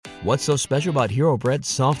What's so special about Hero Bread's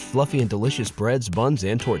soft, fluffy, and delicious breads, buns,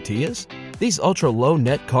 and tortillas? These ultra-low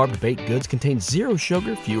net-carb baked goods contain zero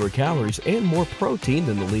sugar, fewer calories, and more protein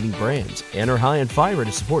than the leading brands, and are high in fiber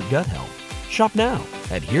to support gut health. Shop now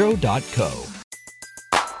at Hero.co.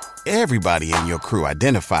 Everybody in your crew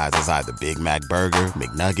identifies as either Big Mac Burger,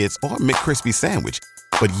 McNuggets, or McCrispy Sandwich.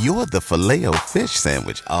 But you're the Filet-O-Fish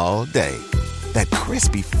Sandwich all day. That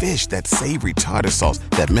crispy fish, that savory tartar sauce,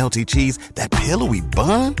 that melty cheese, that pillowy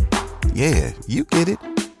bun. Yeah, you get it.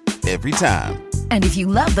 Every time. And if you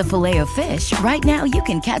love the Filet-O-Fish, right now you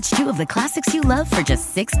can catch two of the classics you love for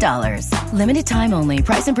just $6. Limited time only.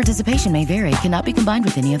 Price and participation may vary. Cannot be combined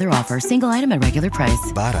with any other offer. Single item at regular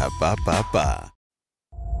price. Ba-da-ba-ba-ba.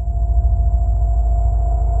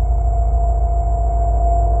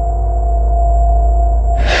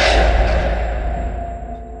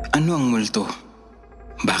 Ano ang multo?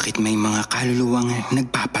 Bakit may mga kaluluwang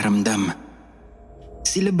nagpaparamdam?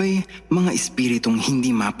 Sila ba'y mga espiritong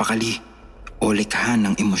hindi mapakali o likha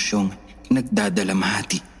ng emosyong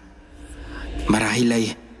nagdadalamhati? Marahil ay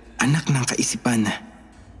anak ng kaisipan,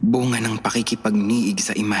 bunga ng pakikipagniig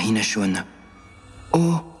sa imahinasyon,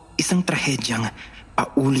 o isang trahedyang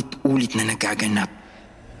paulit-ulit na nagaganap,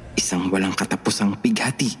 isang walang katapusang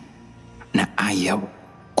pighati na ayaw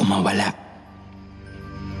kumawala.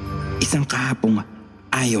 Isang kahapong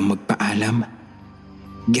ayaw magpaalam,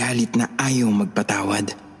 galit na ayaw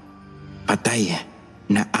magpatawad, patay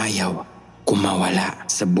na ayaw kumawala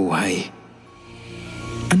sa buhay.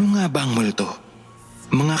 Ano nga ba ang multo?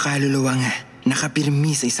 Mga kaluluwang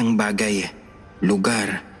nakapirmi sa isang bagay,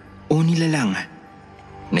 lugar o nilalang,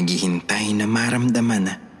 naghihintay na maramdaman,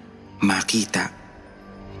 makita,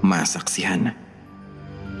 masaksihan.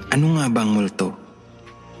 Ano nga ba ang multo?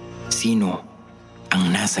 Sino ang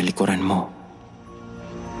nasa likuran mo?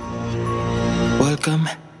 Welcome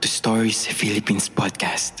to Stories Philippines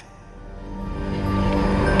Podcast.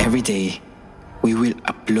 Every day, we will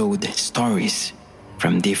upload stories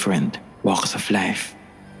from different walks of life.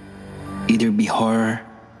 Either be horror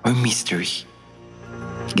or mystery.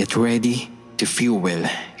 Get ready to fuel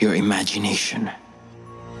your imagination.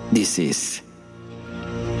 This is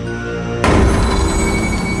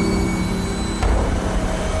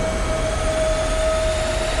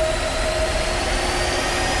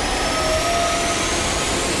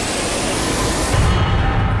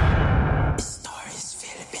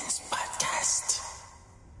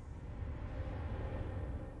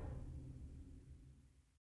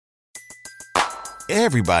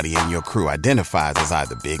Everybody in your crew identifies as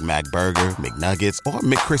either Big Mac Burger, McNuggets, or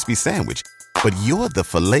McCrispy Sandwich. But you're the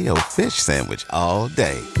Filet-O-Fish Sandwich all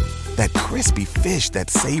day. That crispy fish, that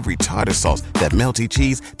savory tartar sauce, that melty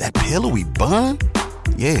cheese, that pillowy bun.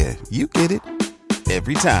 Yeah, you get it.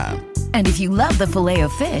 Every time. And if you love the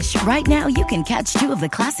Filet-O-Fish, right now you can catch two of the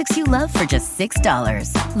classics you love for just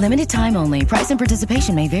 $6. Limited time only. Price and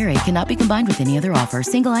participation may vary. Cannot be combined with any other offer.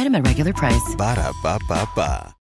 Single item at regular price. Ba-da-ba-ba-ba.